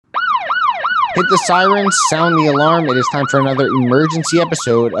Hit the sirens, sound the alarm. It is time for another emergency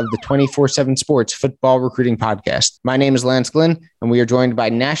episode of the 247 Sports Football Recruiting Podcast. My name is Lance Glynn, and we are joined by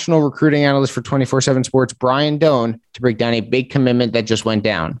national recruiting analyst for 247 Sports, Brian Doan, to break down a big commitment that just went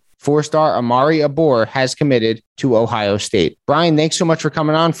down. Four-star OMARI ABOR has committed to Ohio State. Brian, thanks so much for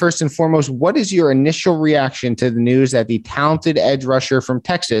coming on. First and foremost, what is your initial reaction to the news that the talented edge rusher from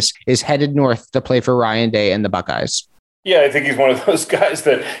Texas is headed north to play for Ryan Day and the Buckeyes? Yeah, I think he's one of those guys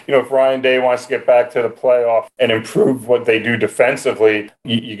that, if Ryan Day wants to get back to the playoff and improve what they do defensively,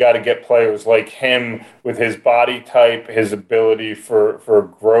 you got to get players like him with his body type, his ability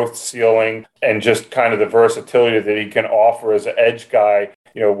for growth ceiling, and just kind of the versatility that he can offer as an edge guy.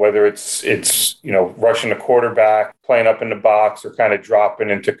 Whether it's rushing the quarterback, playing up in the box, or kind of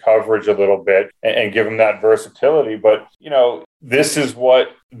dropping into coverage a little bit and give him that versatility. But, this is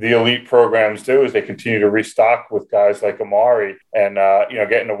what the elite programs do, is they continue to restock with guys like OMARI and,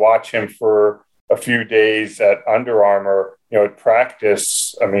 getting to watch him for a few days at Under Armour, at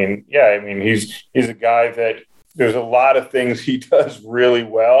practice. He's a guy that there's a lot of things he does really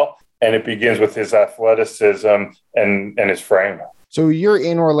well, and it begins with his athleticism and his frame. So you're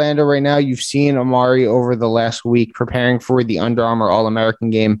in Orlando right now. You've seen OMARI over the last week preparing for the Under Armour All-American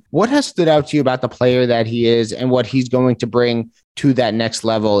game. What has stood out to you about the player that he is and what he's going to bring to that next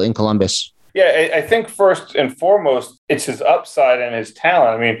level in Columbus? Yeah, I think first and foremost, it's his upside and his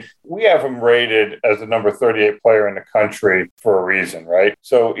talent. We have him rated as the number 38 player in the country for a reason, right?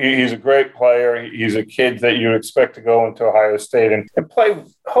 So he's a great player. He's a kid that you expect to go into Ohio State and play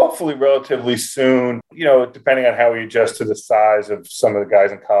hopefully relatively soon, depending on how he adjusts to the size of some of the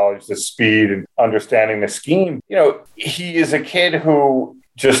guys in college, the speed and understanding the scheme. He is a kid who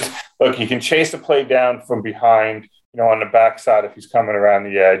he can chase a play down from behind, on the backside if he's coming around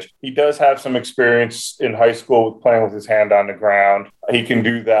the edge. He does have some experience in high school with playing with his hand on the ground. He can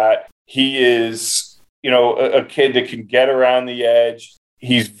do that. He is, a kid that can get around the edge.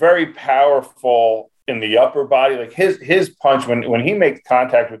 He's very powerful in the upper body. Like his punch, when he makes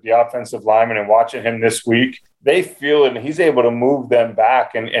contact with the offensive lineman, and watching him this week, they feel it, and he's able to move them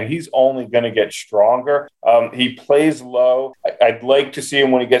back, and he's only going to get stronger. He plays low. I'd like to see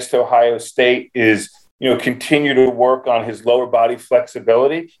him when he gets to Ohio State continue to work on his lower body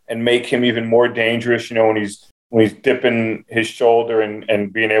flexibility and make him even more dangerous, when he's dipping his shoulder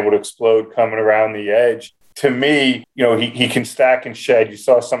and being able to explode coming around the edge. To me, he can stack and shed. You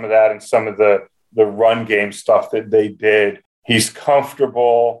saw some of that in some of the run game stuff that they did. He's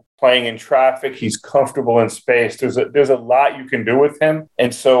comfortable playing in traffic. He's comfortable in space. There's a lot you can do with him.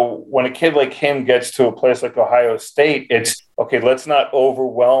 And so when a kid like him gets to a place like Ohio State, it's, okay, let's not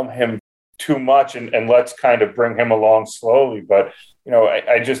overwhelm him too much and let's kind of bring him along slowly. But,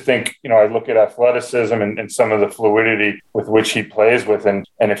 I just think, I look at athleticism and some of the fluidity with which he plays with. And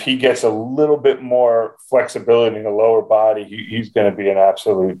if he gets a little bit more flexibility in the lower body, he's going to be an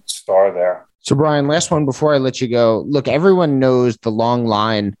absolute star there. So, Brian, last one before I let you go. Look, everyone knows the long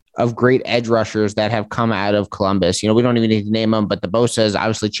line of great edge rushers that have come out of Columbus. We don't even need to name them, but the Bosa's,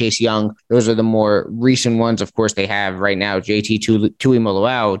 obviously Chase Young. Those are the more recent ones. Of course, they have right now JT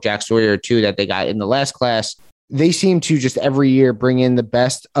Tuimoloau, Jack Sawyer, too, that they got in the last class. They seem to just every year bring in the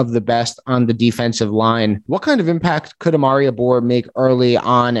best of the best on the defensive line. What kind of impact could OMARI ABOR make early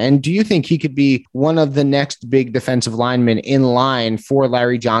on? And do you think he could be one of the next big defensive linemen in line for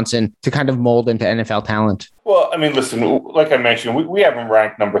Larry Johnson to kind of mold into NFL talent? Well, listen, like I mentioned, we have him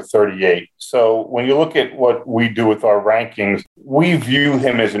ranked number 38. So when you look at what we do with our rankings, we view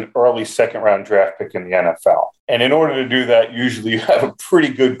him as an early second-round draft pick in the NFL. And in order to do that, usually you have a pretty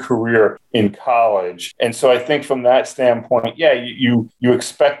good career in college. And so I think from that standpoint, you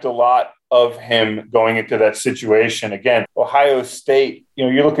expect a lot of him going into that situation. Again, Ohio State,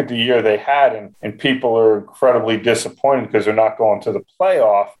 you look at the year they had, and people are incredibly disappointed because they're not going to the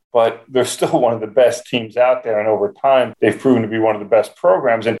playoff. But they're still one of the best teams out there. And over time, they've proven to be one of the best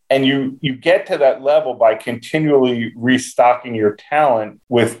programs. And you get to that level by continually restocking your talent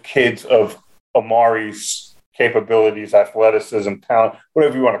with kids of OMARI's capabilities, athleticism, talent,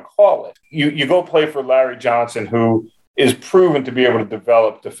 whatever you want to call it. You go play for Larry Johnson, who is proven to be able to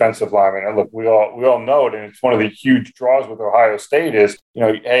develop defensive linemen. And look, we all know it, and it's one of the huge draws with Ohio State is,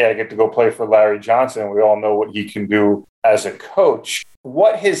 hey, I get to go play for Larry Johnson. We all know what he can do as a coach.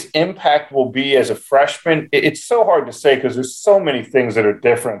 What his impact will be as a freshman, it's so hard to say because there's so many things that are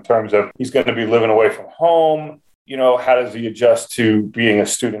different in terms of he's going to be living away from home. How does he adjust to being a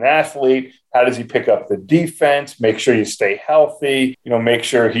student athlete? How does he pick up the defense? Make sure you stay healthy, make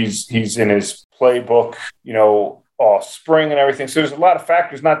sure he's in his playbook, all spring and everything. So there's a lot of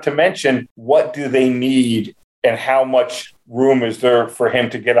factors, not to mention what do they need and how much room is there for him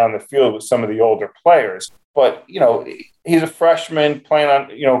to get on the field with some of the older players. But, he's a freshman playing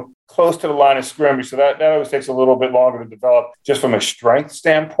on, close to the line of scrimmage. So that always takes a little bit longer to develop just from a strength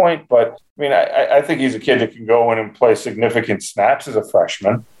standpoint. But, I think he's a kid that can go in and play significant snaps as a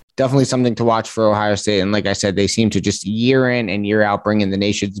freshman. Definitely something to watch for Ohio State. And like I said, they seem to just year in and year out bring in the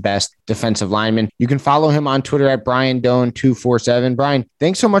nation's best defensive linemen. You can follow him on Twitter at BrianDoan247. Brian,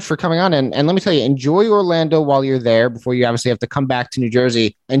 thanks so much for coming on. And let me tell you, enjoy Orlando while you're there before you obviously have to come back to New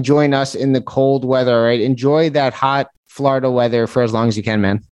Jersey and join us in the cold weather, right? Enjoy that hot Florida weather for as long as you can,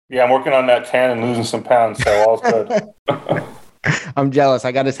 man. Yeah, I'm working on that tan and losing some pounds, so all's good. I'm jealous.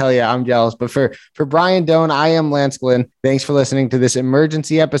 I got to tell you, I'm jealous. But for Brian Doan, I am Lance Glynn. Thanks for listening to this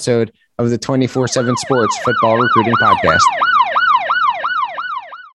emergency episode of the 247 Sports Football Recruiting Podcast.